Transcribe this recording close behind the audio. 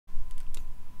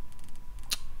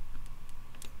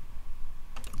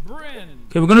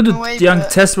Okay, we're gonna do young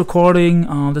test recording.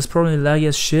 That's probably laggy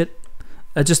as shit.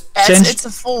 I just changed. It's a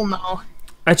full now.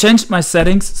 I changed my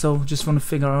settings, so just want to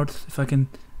figure out if I can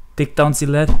take down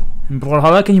Sealette. And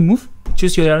Brawlhalla, can you move?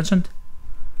 Choose your agent.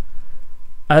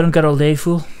 I don't get all day,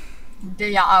 fool.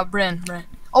 Yeah, Bryn.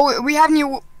 Oh, we have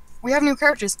new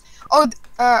characters. Oh,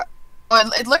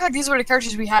 it looked like these were the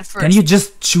characters we had first. Can you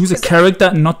just choose a character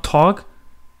and not talk?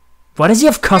 Why does he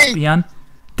have Caspian?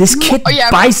 This kid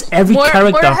buys every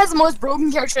character. Moira has the most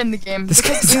broken character in the game.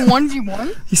 Because in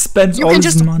 1v1, he spends you all can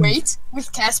his just money. wait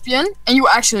with Caspian and you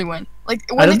actually win. Like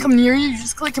when they come near you, you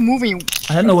just click a move and you.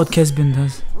 I don't know what Caspian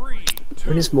does.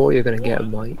 When is Moira gonna get a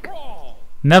mic?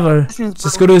 Never.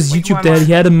 Just go to his YouTube there.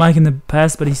 He had a mic in the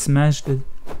past, but he smashed it.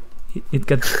 It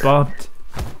got bobbed.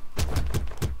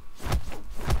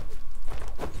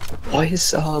 Why is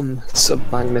Sub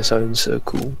Magnus Zone so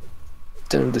cool?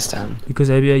 Don't understand. Because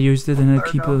maybe I used it and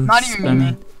people not even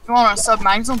me. You want to sub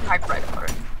Magnus, pack right for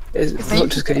it. It's not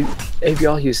just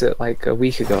ABR used it like a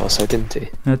week ago or so, didn't he?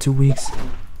 2 weeks.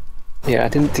 Yeah, I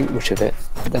didn't think much of it,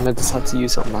 but then I decided to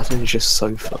use it on that and it's just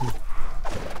so fun.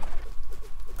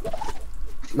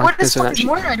 What is fucking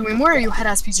Moira doing? Moira, you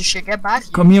head-ass piece of shit, get back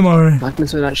here. Come here, Moira.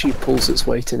 Magnus Zone actually pulls its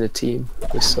weight in a team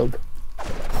with Sub.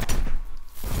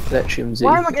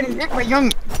 Why am I getting dick by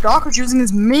young Docker using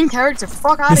his main character?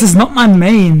 Fuck out of here. This is not my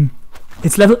main.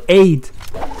 It's level 8.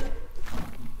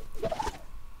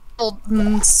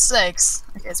 Level 6.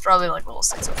 Okay, it's probably like level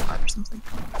 6 or 5 or something.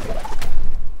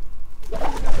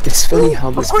 It's funny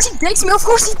how this. Of course he dicks me! Of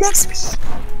course he dicks me!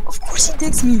 Of course he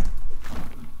dicks me!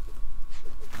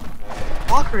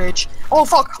 Fuckridge. Oh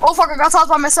fuck! Oh fuck! I got tossed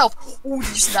by myself! Oh,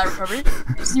 did you see that recovery?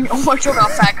 Did you see me? Oh my god, I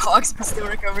got fat cocks, but still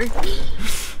recovery.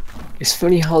 It's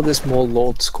funny how there's more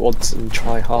Lord squads and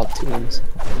try-hard teams.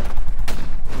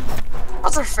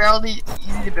 Squads are fairly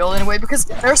easy to build in a way because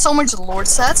there's so much Lord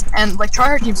sets and like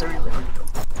try-hard teams are really hard to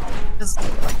build.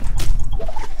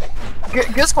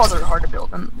 Like, good squads are hard to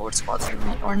build and Lord squads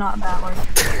are not that hard.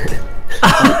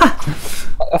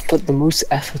 I've put the most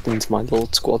effort into my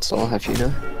Lord squads I'll have, you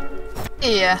know?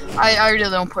 Yeah, I really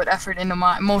don't put effort into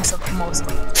most of them.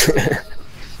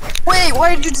 Wait,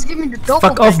 why did you just give me the double?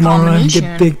 Fuck off, Moira,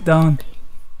 get dick down.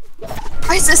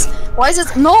 Why is this?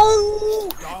 No!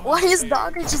 Why is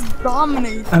Dogger just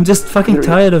dominating? I'm just fucking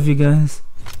tired of you guys.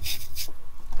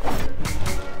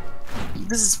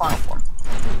 This is final form.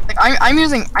 Like I'm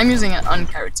using an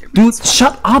uncharacter. Dude,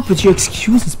 shut up with your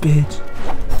excuses, bitch.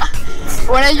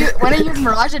 when I use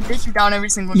Mirage, I dick you down every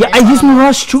single game. Yeah, I use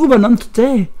Mirage too, but not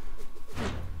today.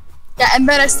 Yeah, and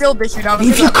then I still dick you down.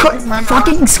 If you could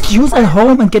fucking excuse at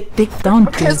home and get dicked down,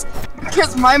 because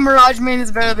my Mirage main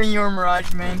is better than your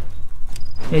Mirage main.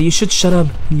 Yeah, you should shut up.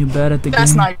 You're bad at the game.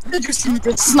 Snipe. Did you see me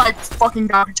get sniped fucking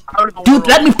garbage out of the Dude,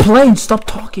 let me play and stop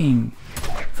talking.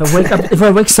 If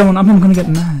I wake someone up, I'm gonna get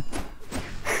mad.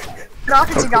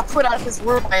 Garbage got put out of his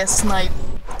world by a snipe.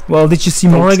 Well, did you see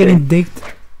Moira getting dicked?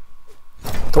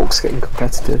 Talk's getting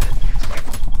competitive.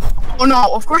 Oh no,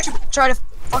 of course you try to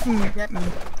fucking get me.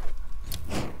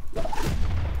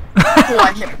 Oh,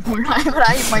 I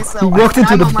hit myself. You walked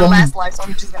into the I'm on my last life, so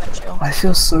I'm just gonna chill. I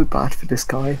feel so bad for this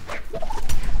guy.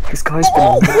 This guy's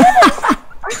been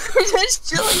just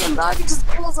chilling and Dog just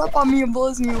pulls up on me and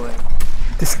blows me away.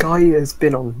 This guy has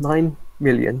been on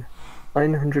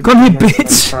 9,900,000. Come here,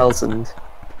 bitch!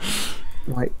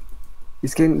 Like,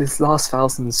 he's getting this last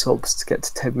 1,000 subs to get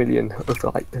to 10 million over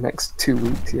like the next 2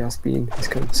 weeks. He's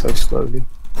going so slowly.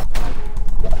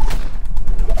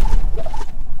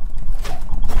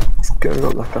 He's going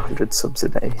up like 100 subs a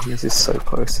day. He's just so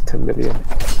close to 10 million.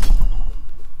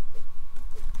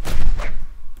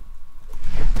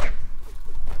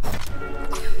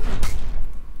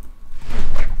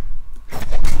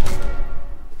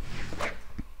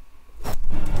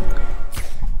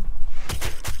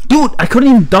 Dude, I couldn't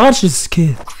even dodge this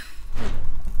kid.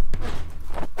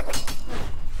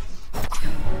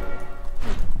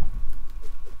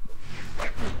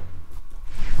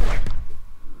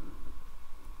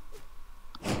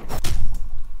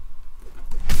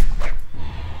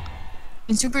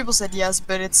 And 2 people said yes,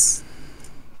 but it's.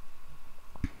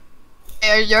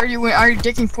 Hey, are you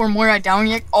dicking poor Moira down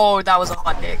yet? Oh, that was a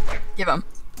hot dick. Give him.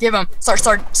 Start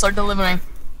delivering.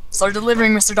 Start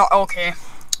delivering, Mr. Dog. Okay,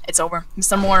 it's over,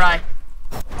 Mr. Moira.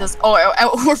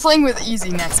 We're playing with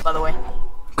EZ next, by the way.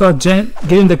 God, Jen,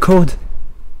 give him the code.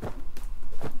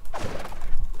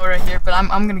 Right here, but I'm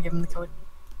gonna give him the code.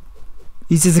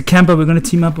 He's just a camper. We're gonna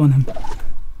team up on him.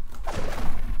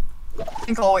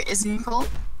 Is he in call?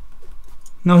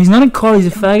 No, he's not in call. He's a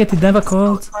faggot. He never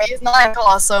called. He's not in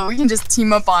call, so we can just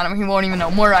team up on him. He won't even know.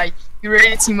 Moira, You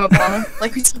ready to team up on him?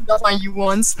 Like we teamed up on you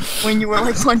once when you were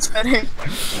like much better.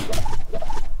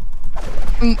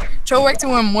 Throw back to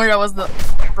when Moira was the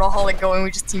Brawlhalla going, we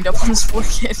just teamed up on this poor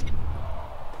kid.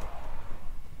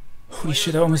 Holy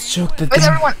shit, I almost choked that Why is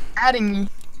thing. everyone adding me?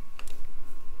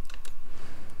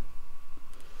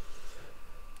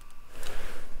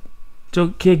 Joe,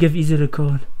 okay, give EZ the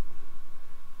code.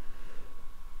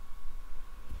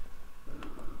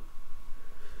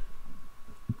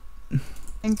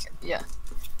 Yeah.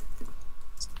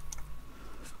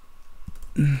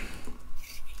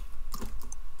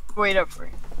 Wait up for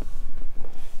it.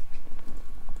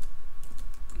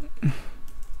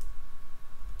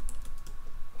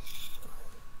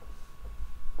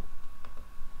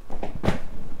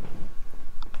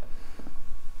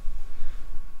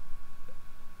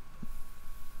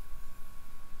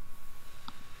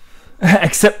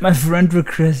 Accept my friend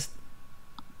request.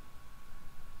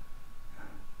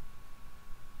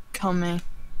 Coming.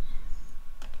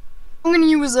 I'm gonna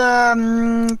use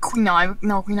Queen Eye.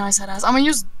 No, Queen Eye's head ass. I'm gonna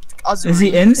use Azuri. Is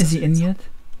he in? Is he in yet?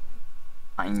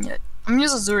 Not in yet. I'm gonna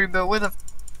use Azuri, but with a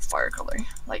fire color.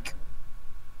 Like.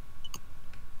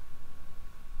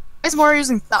 Why is Moira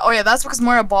using that? Oh yeah, that's because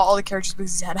Moira bought all the characters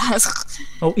because he's head ass.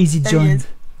 Oh, EZ There he joined. is.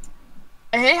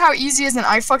 I hate how easy is an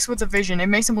eye fucks with the vision. It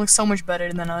makes him look so much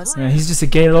better than us. Yeah, he's just a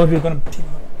gay lord. We're gonna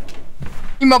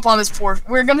Team up on this poor.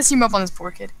 We're gonna team up on this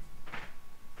poor kid.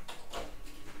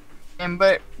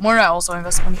 But Moira also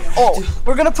invests money. Oh,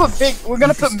 we're gonna put big. We're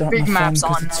gonna put big maps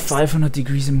on. It's 500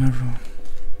 degrees in my room.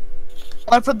 I'm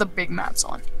gonna put the big maps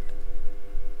on.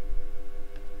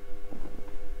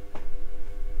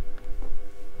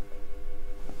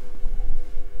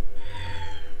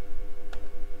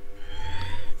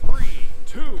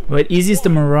 Wait, EZ is the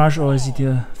Mirage or is he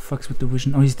the fucks with the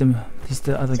vision? Oh, he's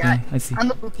the other Yeah, guy. I see. I'm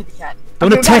the blue kitty cat.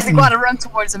 Don't Okay, attack guys, I me. gotta run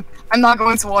towards him. I'm not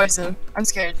going towards him. I'm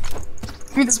scared.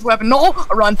 Give me this weapon. No,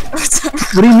 run.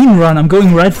 What do you mean run? I'm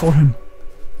going right for him.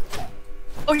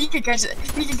 Oh, he can catch it.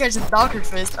 He can catch the Doctor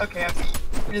Fist. Okay, okay.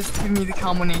 Just give me the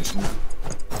combination.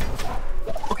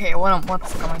 Okay, what the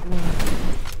fuck am I doing?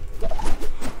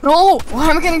 No! Why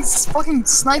am I getting fucking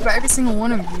sniped by every single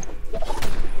one of you?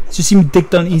 Just see me dick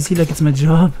down EZ like it's my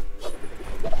job.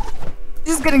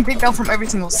 This is getting dicked down from every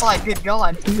single side. Good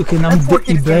God. Okay, now I'm That poor dick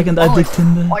kid you is back getting and I polished. dicked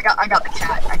him Oh, back. I got the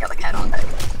cat. I got the cat on deck.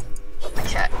 The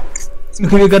cat.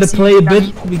 Okay, we gotta See, play a got bit.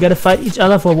 me. We gotta fight each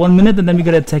other for 1 minute and then we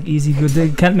gotta attack EZ. They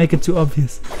can't make it too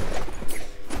obvious.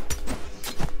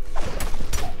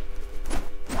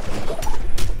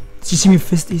 Did you see me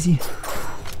fist EZ?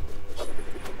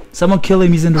 Someone kill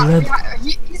him, he's in the red.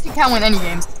 He can't win any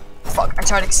games. Fuck, I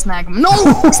tried to snag him. No!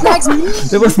 He snags me!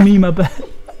 That was me, my bad.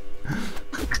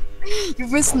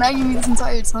 You've been snagging me this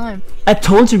entire time. I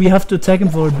told you we have to attack him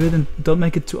for a bit and don't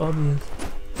make it too obvious.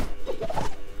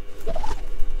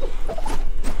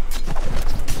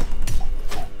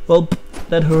 Well,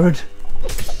 that hurt.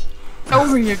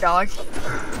 Over here, dog.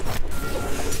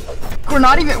 We're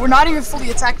not even fully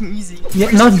attacking easy. Yeah,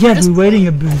 We're not just- yet. just- We're waiting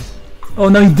a bit. Oh,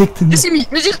 now he dicked him. Did you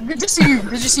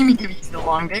see me give you the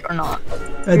long dick or not?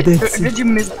 I did see. Did you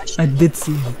miss that shit? I did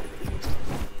see him.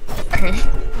 Okay.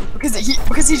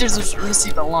 Because he just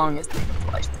received the longest dick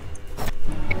of life.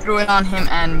 I threw it on him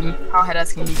and me. How head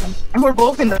ass can he be? And we're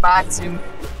both in the back too.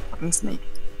 Fucking snake.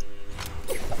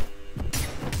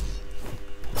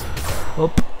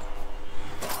 Oh,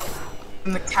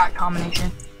 And the cat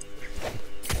combination.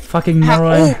 fucking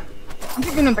Moira. I'm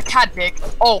giving him the cat dick.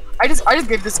 Oh, I just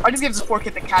gave this poor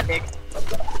kid the cat dick.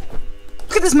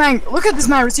 Look at this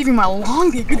man receiving my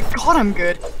long dick. Good God, I'm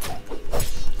good.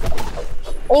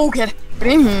 Oh, kid, get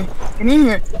in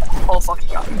here. Oh fuck,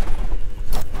 he got me.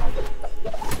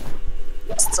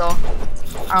 So,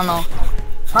 I don't know.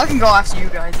 I can go after you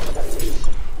guys.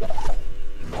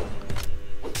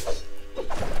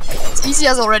 EZ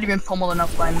has already been pummeled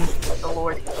enough by me, the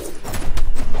Lord.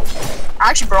 I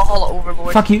actually Brawlhalla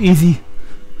overboard. Fuck you, EZ.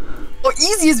 Oh,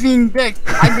 EZ is being dicked.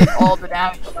 I did all the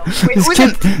damage. Though.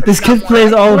 Wait, This kid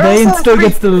plays all day and still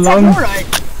gets the long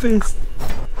fist.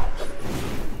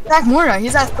 Attack Moira,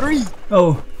 he's at 3.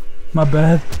 Oh, my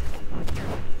bad.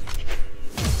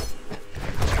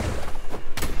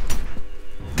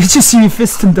 Did you see me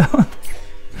fist him down?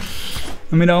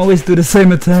 I mean, I always do the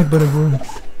same attack, but it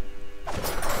works.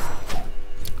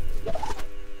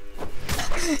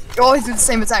 You always do the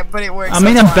same attack, but it works. I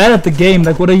mean, I'm bad at the game.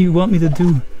 Like, what do you want me to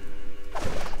do?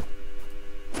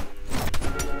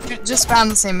 Just spam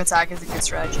the same attack is a good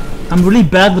strategy. I'm really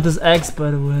bad with this axe,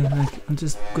 by the way. Like, I'm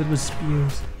just good with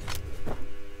spears.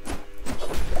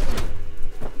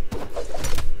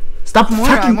 Stop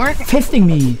fucking fisting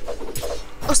me!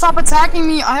 Oh, stop attacking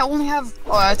me! I only have.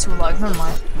 Oh, I have 2 lives. Never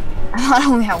mind. I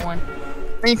only have one.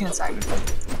 But you can attack me.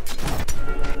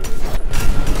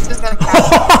 It's just gonna catch me.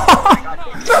 Oh my god.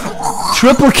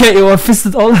 Triple KO, I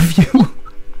fisted all of you.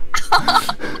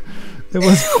 It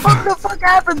was. What the fuck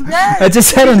happened there? I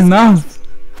just had enough.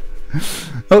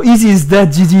 Oh, Easy is dead.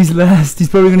 GG's last. He's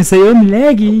probably gonna say, I'm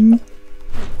lagging.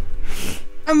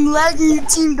 I'm lagging, you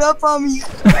teamed up on me.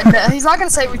 And, he's not gonna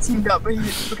say we teamed up, but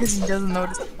because he doesn't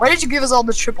notice. Why did you give us all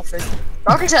the triple fist?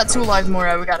 Doctor's had 2 lives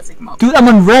more, we gotta take him out. Dude, I'm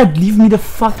on red. Leave me the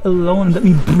fuck alone and let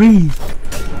me breathe.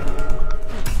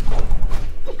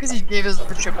 Because he gave us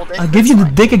the triple dick. I'll give you the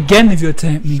dick again if you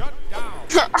attack me.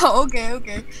 Oh, okay,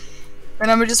 okay. Then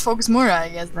I'm gonna just focus more, I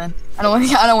guess. Then I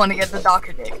don't want to get the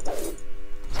Docker dick.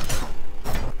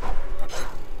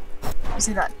 You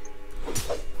see that?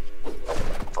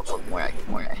 Fuck, more.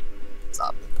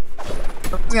 Stop.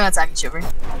 Who's gonna attack each other?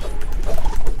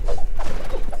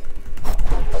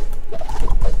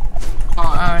 Oh,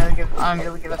 I don't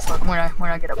really give a fuck.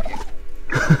 Moirai, get up here.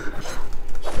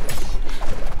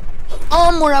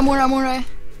 Oh, Moirai.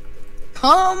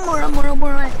 Come,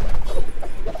 Moirai.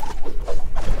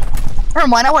 Never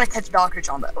mind, I want to catch Docker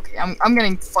John, but okay, I'm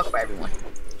getting fucked by everyone.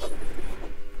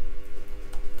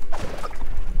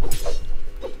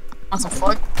 Want some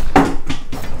fuck?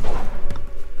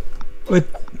 Wait.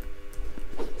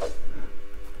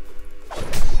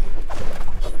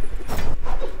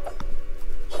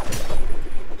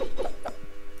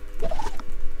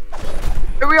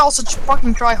 Are we all such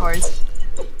fucking tryhards?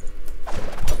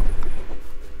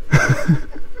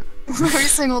 Every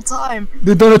single time.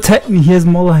 Dude, don't attack me, he has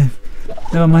more life.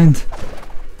 Never mind.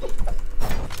 I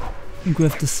think we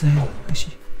have the same,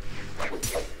 actually.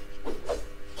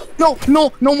 No,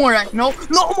 Moirai, no, Moirai, no.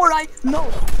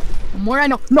 Moirai,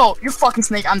 no. No, you're fucking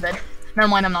snake, I'm dead. Never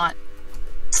mind, I'm not.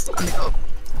 I'm the goat.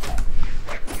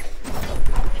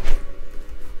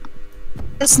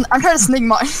 I'm trying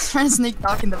to snake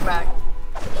Doc in the back.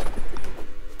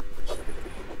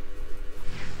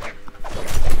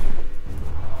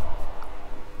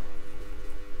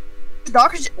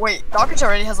 Docker's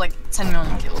already has like 10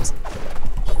 million kills.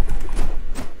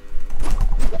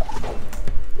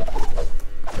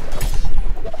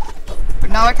 But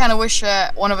now I kind of wish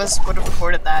one of us would have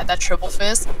recorded that triple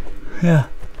fist. Yeah.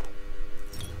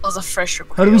 That was a fresh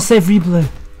record. How do we save replay?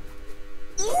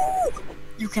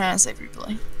 You can't save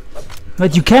replay.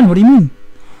 But you can, what do you mean?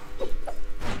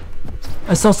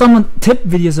 I saw someone tip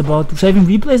videos about saving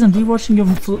replays and rewatching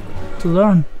them to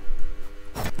learn.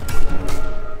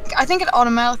 I think it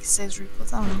automatically saves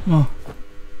replays. I don't know. Oh.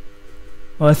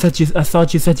 Oh, I thought you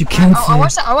said you can't save. I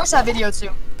watched that video too.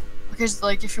 Because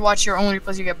like if you watch your own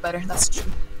replays, you get better. That's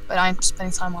true. But I ain't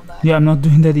spending time on that. Yeah, I'm not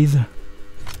doing that either.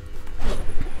 You're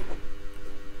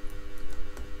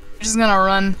just gonna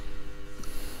run.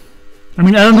 I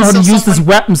mean, I don't know how to use this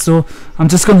weapon, so I'm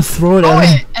just gonna throw it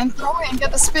at him. Throw it and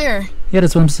get the spear. Yeah,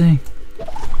 that's what I'm saying.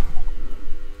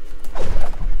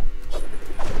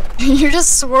 You're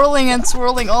just swirling and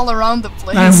swirling all around the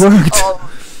place. I worked. Oh.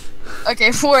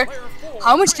 Okay,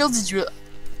 how much kills did you?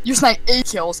 You sniped 8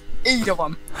 kills. 8 of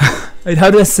them. Wait,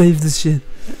 how do I save this shit?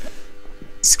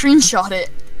 Screenshot it.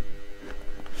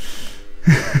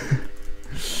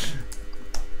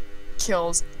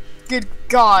 Kills. Good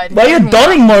God. Why are you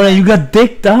dawning, Moirai? You got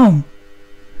dick down.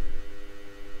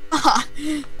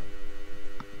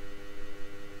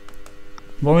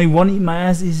 Only one eat my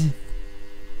ass easy.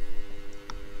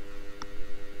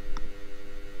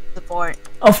 The boy.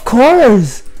 Of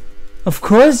course! Of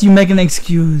course you make an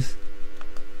excuse.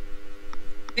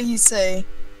 What did he say?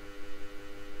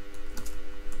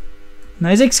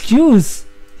 Nice excuse.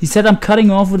 He said I'm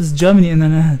cutting off with his Germany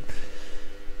internet.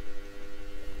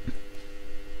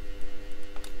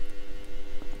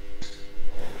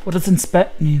 What does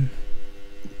inspect mean?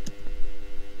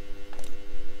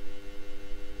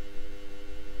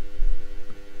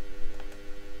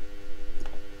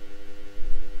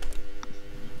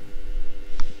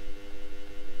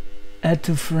 Add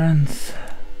to friends.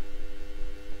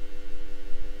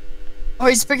 Oh,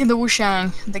 he's picking the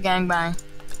Wushang, the gangbang.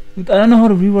 Dude, I don't know how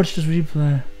to rewatch this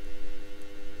replay.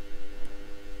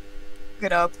 Look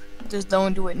it up. Just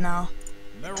don't do it now.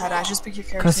 Tada, just pick your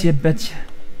character. Cause you betcha.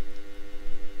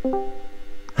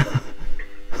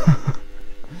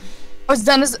 It's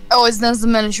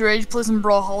DenisTheMenace. You ready to play some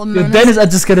Brawlhalla? Yo, Dennis, I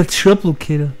just got a triple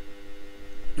kill.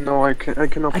 No, I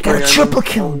cannot. I got a triple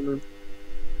kill.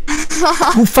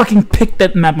 Who fucking picked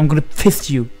that map? I'm gonna piss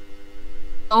you.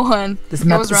 No one. This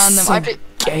map was is random. so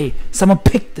gay. Someone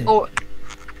picked it. Oh.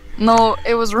 No,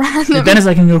 it was random. Yeah, Dennis,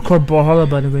 I can record Brawlhalla,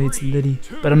 by the way. It's litty,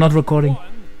 but I'm not recording.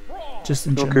 Just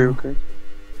in general. Okay.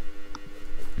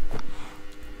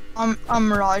 I'm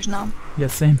Mirage now. Yeah,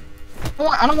 same.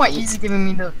 I don't want Easy giving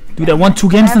me the. Dude, I won 2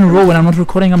 games in a row when I'm not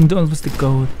recording. I'm doing with the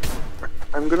goat.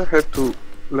 I'm gonna have to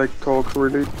like talk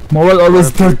really. Moral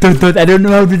always dot. I don't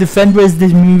know how to defend with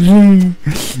this movie.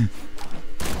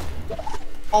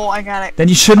 Oh, I got it. Then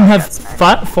you shouldn't have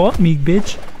fought me,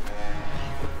 bitch.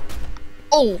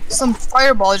 Oh, some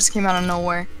fireball just came out of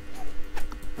nowhere.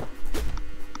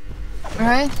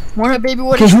 Alright, more baby.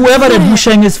 What? Okay, whoever that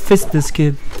Wushang is, fist this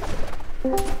kid.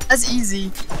 That's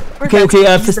easy. Okay,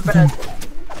 fist him.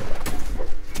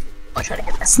 I'll try to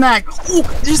get that snag.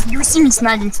 Oh, you see me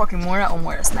snagging fucking Moira? Oh,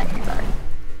 Moira snagging me back.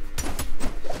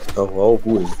 Oh,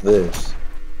 who is this?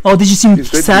 Oh, did you see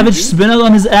Savage DG? spin it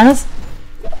on his ass?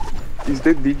 Is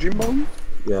that Digimon?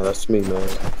 Yeah, that's me, man.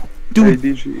 Dude,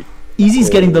 Hey, DG. Easy's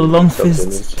getting the long What's up, fists.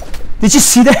 Dennis? Did you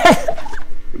see that?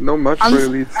 Not much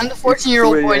really. I'm the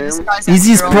 14-year-old boy. This guy's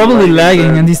Easy's 7-year-old. probably Lagging lagging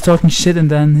then. and he's talking shit and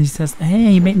then he says,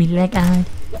 hey, you made me lag out.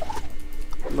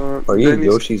 No, Are you in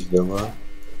Dennis- Yoshi's Villa?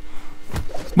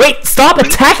 Wait, stop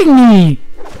attacking me!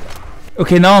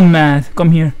 Okay, now I'm mad.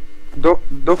 Come here. Doc,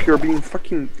 you're being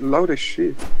fucking loud as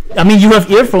shit. I mean, you have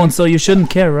earphones, so you shouldn't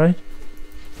care, right?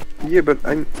 Yeah, but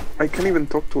I can't even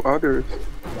talk to others.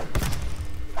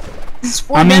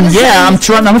 I mean, yeah, I'm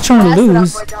not trying to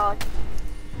lose.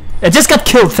 I just got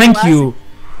killed, thank you.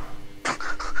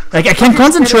 Like, I can't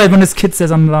concentrate when this kid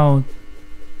says I'm loud.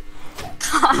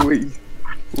 Wait.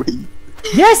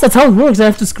 Yes, that's how it works. I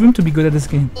have to scream to be good at this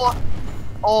game.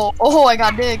 Oh, I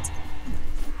got digged.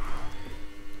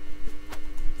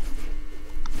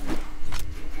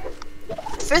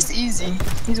 Fist easy.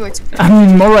 He's way too good. I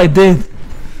mean, more I did.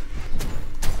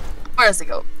 Where does it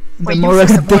go? The Wait, more you I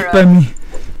fisted got dicked by Moira. me.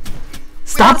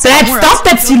 Stop that's not that! Moira, Stop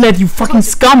that, that's Sealette, you fucking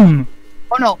scum!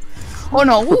 Oh no. Oh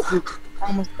no. Woo.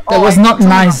 Almost. That was I not totally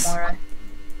got nice. Moira.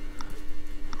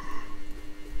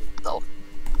 So,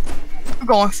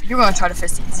 you're going to try to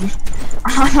fist easy.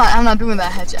 I'm not doing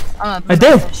that headshot. I'm not I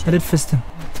doing did. that I did fist him.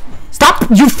 Stop,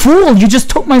 you fool! You just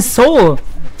took my soul!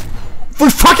 For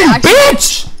fucking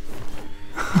bitch!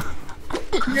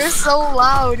 You're so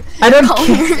loud. I don't Oh,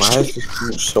 care. you're- Why is this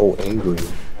dude so angry?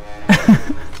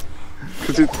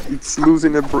 Cause it's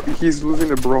losing a he's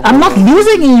losing a brawl. I'm not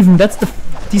losing even. That's the.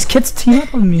 These kids team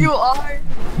up on me. You are.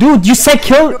 Dude, you say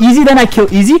kill easy, then I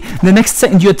kill easy. The next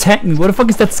second you attack me. What the fuck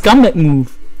is that scumbag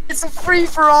move? It's a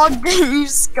free-for-all game, you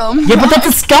scum. Yeah, but that's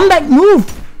a scumbag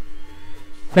move.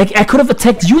 Like I could have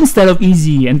attacked you instead of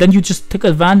easy, and then you just took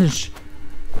advantage.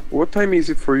 What time is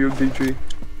it for you, DG?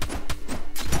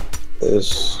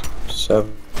 It's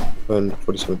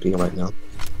 7:47 p.m. right now.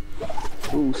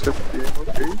 Ooh, 7 p.m.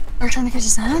 Okay. We're trying to catch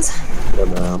his hands. Yeah,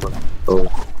 man, I'm gonna go.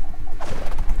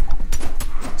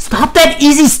 Stop that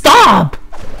easy! Stop!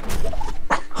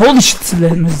 Holy shit,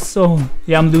 Sealette, my soul.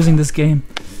 Yeah, I'm losing this game.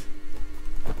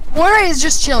 Moira is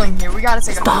just chilling here. We gotta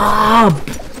take a Stop!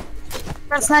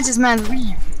 Gotta snatch his man's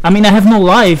weave. I mean, I have no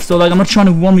life, so like I'm not trying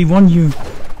to 1v1 you.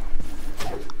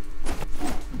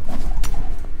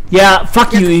 Yeah,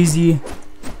 fuck you, easy.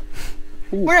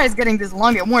 Moira is getting this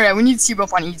long. Moira, we need to keep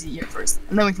up on easy here first,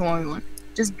 and then we can 1v1.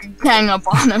 Just gang up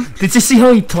on him. Did you see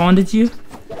how he taunted you?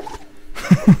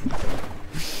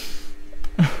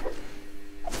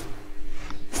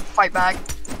 Fight back.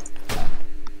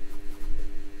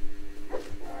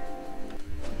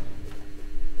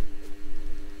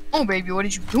 Oh baby, what are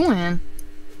you doing?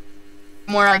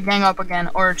 Moira, gang up again,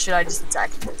 or should I just attack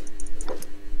you?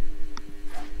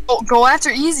 Oh, go after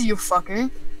easy, you fucker.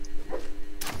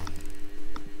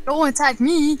 Don't attack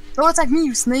me. Don't attack me,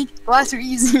 you snake. Go after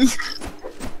easy.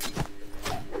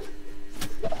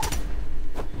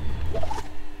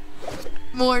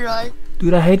 Moira.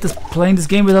 Dude, I hate playing this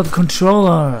game without a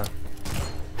controller.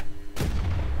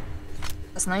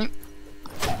 Last night.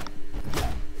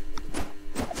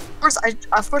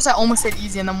 Of course I almost said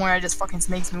easy, and then Moira just fucking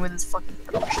snakes me with his fucking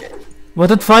throw shit. What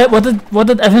did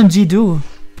FMG do?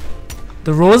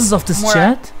 The roses of this Moira.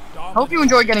 chat? I hope you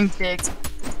enjoy getting picked.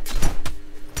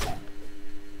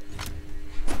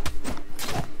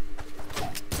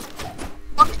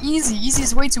 Fuck easy. Easy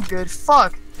is way too good.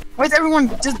 Fuck. Why is everyone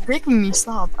just picking me?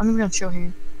 Stop. I'm even gonna chill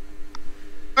here.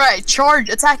 Alright, charge.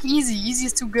 Attack easy. Easy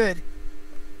is too good.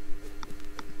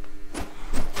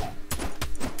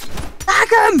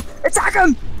 Attack him! Attack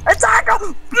him! Attack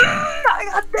him! I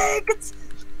got picked!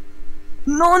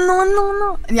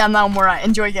 No. Yeah, now Moira.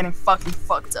 Enjoy getting fucking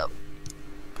fucked up.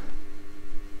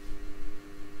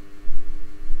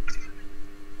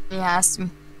 He has to.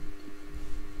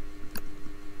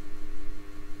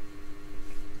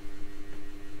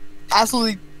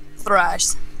 Absolutely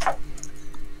thrashed.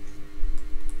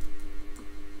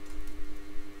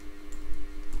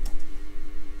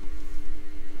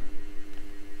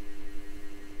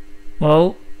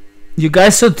 Well, You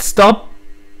guys should stop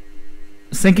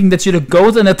thinking that you're the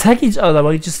goat and attack each other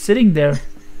while you're just sitting there.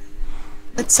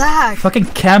 Attack! Fucking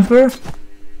camper.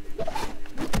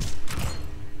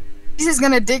 This is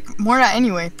gonna dick Moirai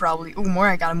anyway, probably. Ooh,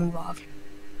 Moirai gotta move off.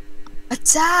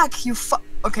 Attack! You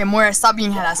Okay, Moirai, stop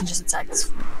being head ass and just attack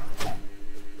this.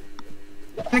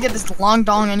 I'm gonna get this long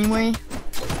dong anyway.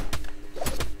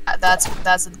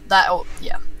 Oh,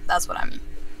 yeah, that's what I mean.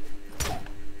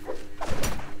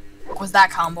 What was that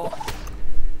combo?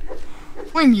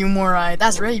 Wing you, Moirai.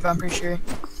 That's Rave, I'm pretty sure.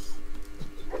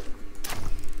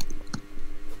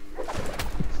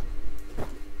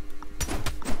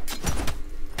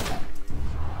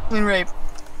 Win Rave.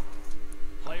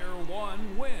 Player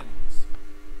 1 wins.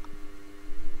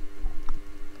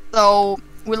 So,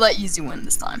 we'll let EZ win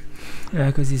this time. Yeah,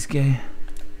 because he's gay.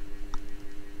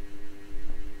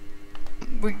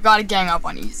 We gotta gang up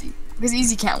on EZ. Because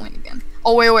EZ can't win again.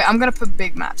 Oh, wait, I'm gonna put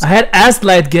big maps. I had ass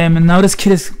light game and now this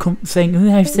kid is saying, oh,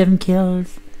 I have 7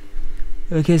 kills.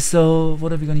 Okay, so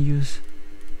what are we gonna use?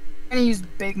 I'm gonna use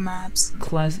big maps.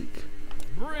 Classic.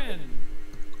 Bryn.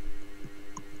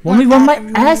 Only won my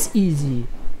ass easy.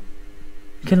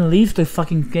 You can leave the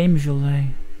fucking game if you like.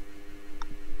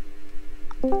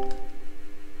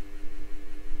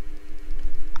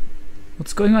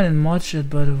 What's going on in mod chat,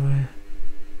 by the way?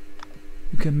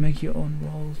 You can make your own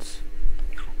roles.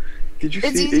 Did you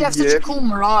It's see easy to have such a ADF? cool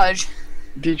mirage.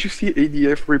 Did you see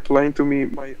ADF replying to me,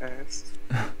 my ass?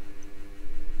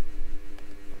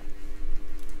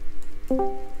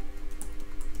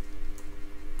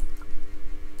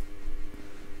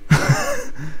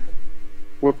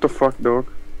 What the fuck, dog?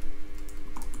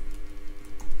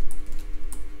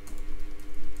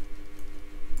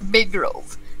 Big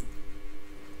Grove.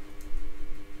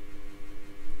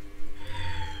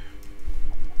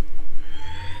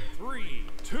 Three,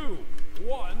 two,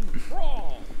 one,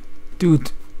 brawl.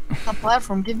 Dude, A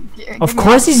platform, give of me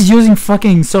course he's using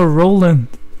fucking Sir Roland.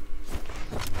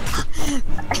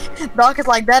 Doc is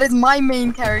like, that is my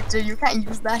main character, you can't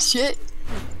use that shit.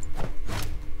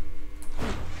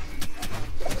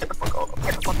 Get the fuck out,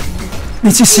 get the fuck out.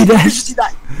 Did you see Did you that? see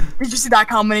that? Did you see that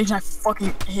combination I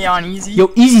fucking hit on easy?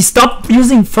 Yo, easy, stop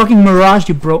using fucking Mirage,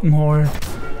 you broken whore.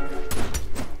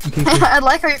 Okay, okay. I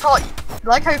like how you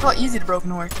call easy the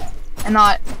broken horse and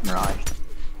not Mirage.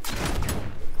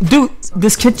 Dude,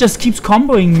 this kid just keeps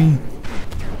comboing me.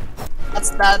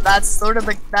 That's sort of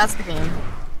that's the game.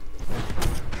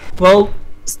 Well,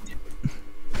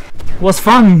 was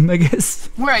fun, I guess.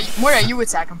 Where are you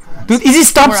attacking for once? Dude, easy,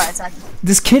 stop. Moirai attacking.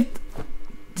 This kid,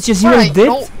 did you see what I Moirai, did?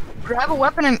 go grab a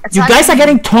weapon and attack. You guys are him.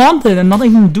 getting taunted and not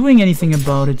even doing anything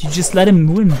about it. You just let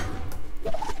him win.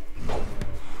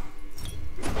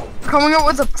 Coming up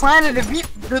with a plan to defeat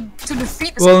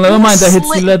this. Well, never mind. I hit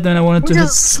slit. Sealette and I wanted to We hit.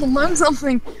 just slammed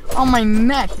something on my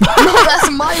neck. No, that's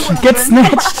my weapon. Get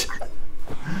snatched.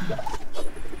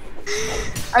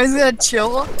 I was gonna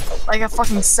chill like a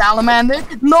fucking salamander.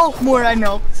 No, more I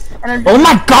know. And I'm Oh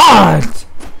my god!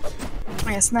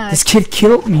 I got snatched. This kid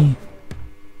killed me.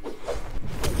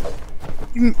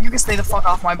 You can stay the fuck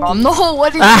off my bomb. No,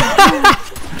 what did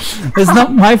you do? It's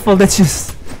not my fault. That's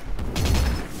just.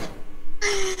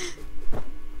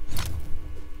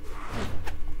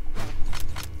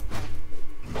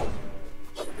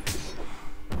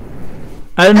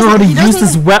 I don't know how to He use doesn't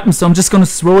this weapon, so I'm just gonna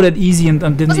throw it at easy and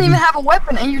didn't Doesn't even. even have a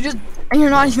weapon, and you're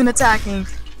not even attacking.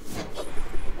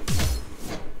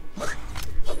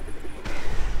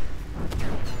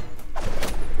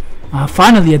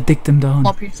 Finally, I dicked him down.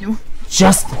 I'll beat you.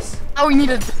 Justice. Oh, we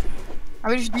needed. I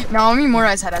would just beat. No, I mean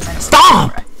Morai's head as I know.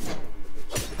 Stop!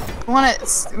 We want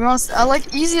to.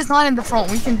 Like easy is not in the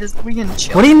front. We can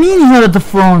chill. What do you mean he's not at the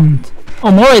front? Oh,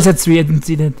 Morai's at 3. I didn't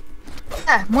see that.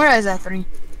 Yeah, Morai's at 3.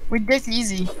 We dick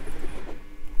easy.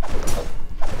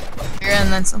 Here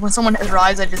and then when someone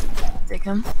arrives, I just dick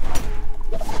him.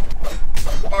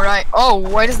 Alright. Oh,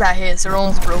 why does that hit? Sir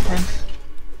Roland's broken.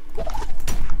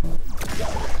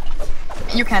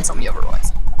 You cancel me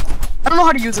otherwise. I don't know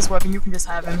how to use this weapon. You can just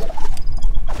have him.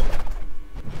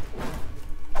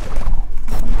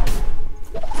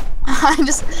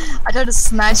 I tried to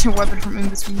snatch your weapon from in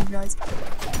between you guys.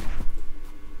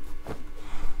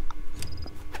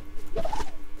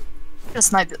 Let's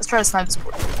try to snipe this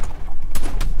board.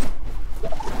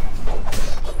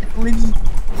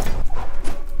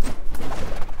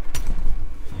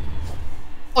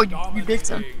 Oh, you dicked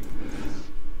him.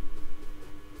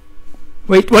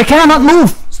 Wait, why can I not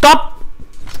move? Stop!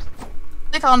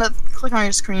 Click on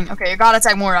your screen. Okay, you gotta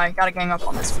attack Moirai. Gotta gang up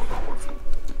on this.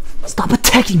 Stop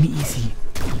attacking me, easy.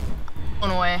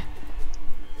 One away.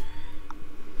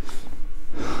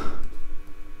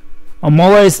 Oh,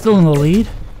 Moirai is still in the lead.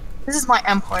 This is my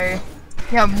empire.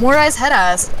 Yeah, Morai's head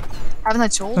ass. Haven't I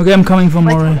told? Okay, I'm coming from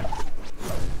Like- Moirai.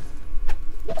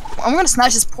 I'm gonna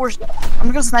snatch his poor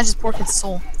kid's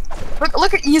soul.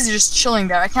 Look at EZ just chilling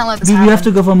there. I can't let this Dude, happen. we have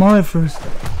to go for Moirai first.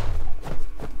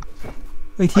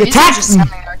 Wait, he EZ is attacked just me!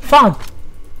 standing there. Fuck!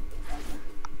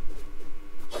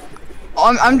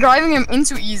 Oh, I'm driving him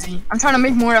into EZ. I'm trying to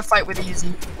make Moira fight with EZ.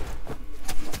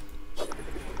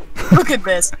 Look at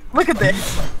this. Look at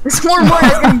this. This more Moira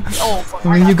is getting. Oh fuck.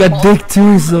 I mean, you got dick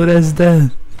too, so that's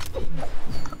that.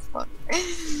 Fuck.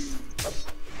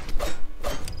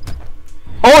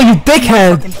 Oh, you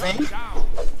dickhead! Fucking thing.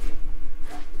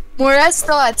 Moira's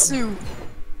still at 2.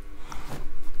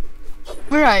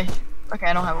 Where I? Okay,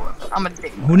 I don't have a weapon. I'm a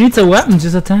dick. Who needs a weapon?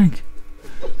 Just attack.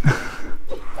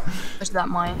 There's that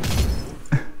mine.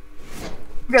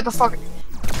 Get the fuck.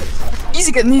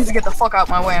 EZ needs to get the fuck out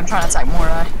my way. I'm trying to attack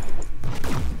Moira.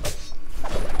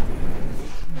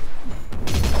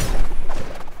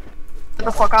 Get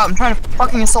the fuck out. I'm trying to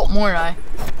fucking assault Moira.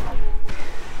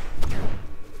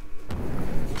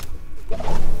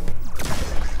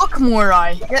 Fuck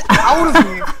Moira. Get out of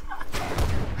here.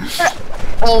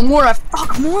 Oh, Moira.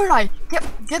 Fuck Moira.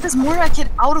 Get this Moira kid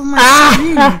out of my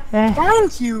screen.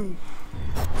 Thank you.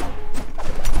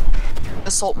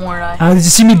 Assault Moira. Did you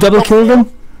see me double kill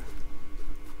them?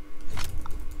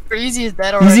 EZ is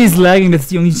dead already. EZ is lagging, that's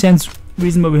the only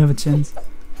reason why we have a chance.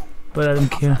 But I don't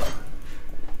care.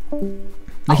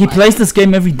 Like, he plays this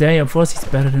game every day, of course he's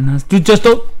better than us. Dude, just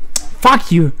don't. Fuck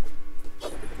you!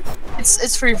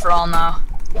 It's free for all now.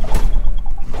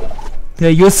 Yeah,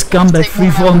 you're a scumbag,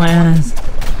 free fall my ass.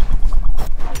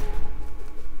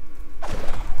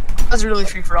 That's really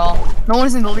free for all. No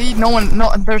one's in the lead.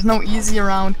 There's no EZ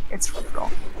around. It's free for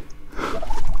all.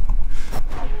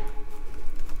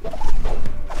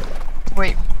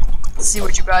 Wait, let's see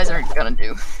what you guys are gonna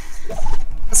do.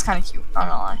 That's kind of cute. Not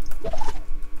gonna lie.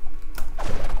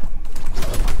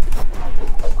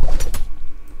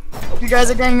 You guys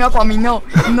are ganging up on me. No,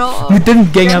 no. You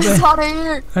didn't gang Get up. this out of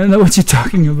here. I don't know what you're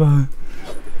talking about.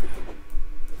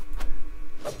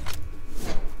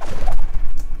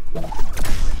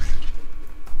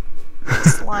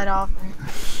 Slide off.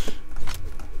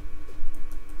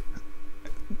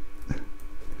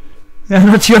 I'm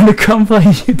not trying to come by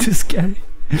you, too scary.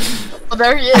 Oh,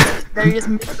 there he is. There he is,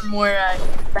 Mr. Moira,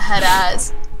 the head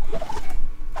ass.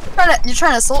 You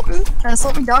trying to assault me? Trying to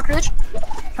assault me, Doc Rich?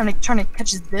 Trying to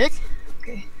catch his dick?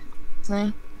 Okay.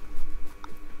 See?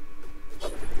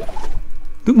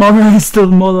 Dude, Moirai is still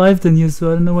more alive than you,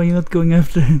 so I don't know why you're not going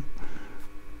after him.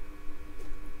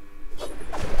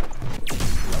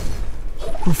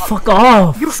 Oh, fuck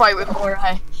off! You fight with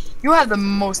Moira. You have the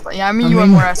most. Yeah, I mean, you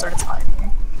and Moira started fighting.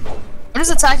 I'm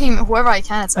just attacking whoever I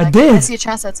can attack. I did. I see a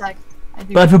chance to attack. I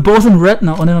do. But we're both in red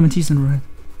now. Oh no, he's in red.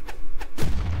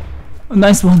 Oh,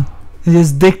 nice one. I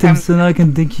just dicked him, so now I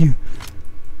can dick you.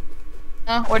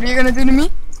 What are you gonna do to me?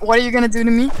 What are you gonna do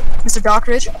to me, Mr. Doc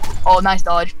Rich? Oh, nice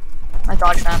dodge. Nice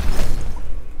dodge, fam.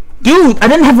 Dude, I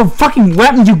didn't have a fucking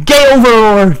weapon, you gay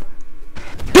overlord!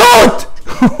 Dude!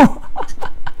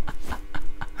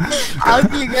 How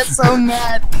do you get so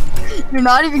mad? You're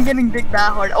not even getting dick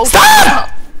that hard. Oh, Stop!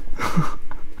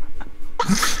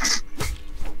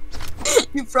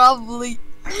 You probably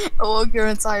awoke your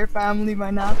entire family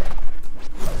by now.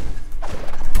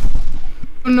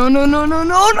 No, no, no, no,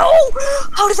 no, no!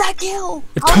 How did that kill?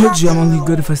 I told you I'm only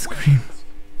good if I scream.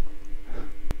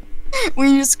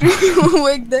 When you scream, you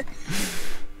wake the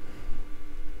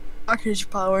Darkridge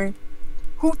power.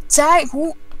 Who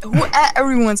at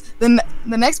everyone's? The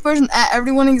next person at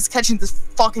everyone is catching this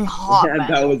fucking hot Yeah,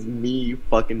 man. that was me, you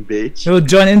fucking bitch. Yo,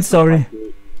 join in, sorry.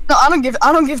 No, I don't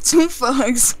give two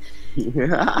fucks.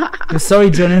 Yo, sorry,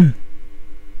 join in.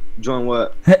 Join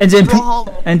what?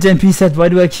 Brawlhalla. And JP said, why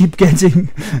do I keep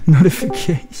getting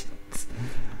notifications?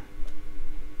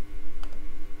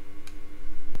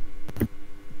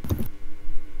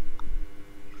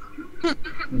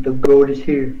 The goat is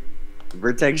here.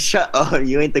 Vertex, shut up.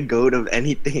 You ain't the goat of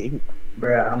anything.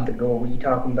 Bruh, I'm the goat. What you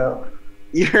talking about?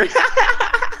 You're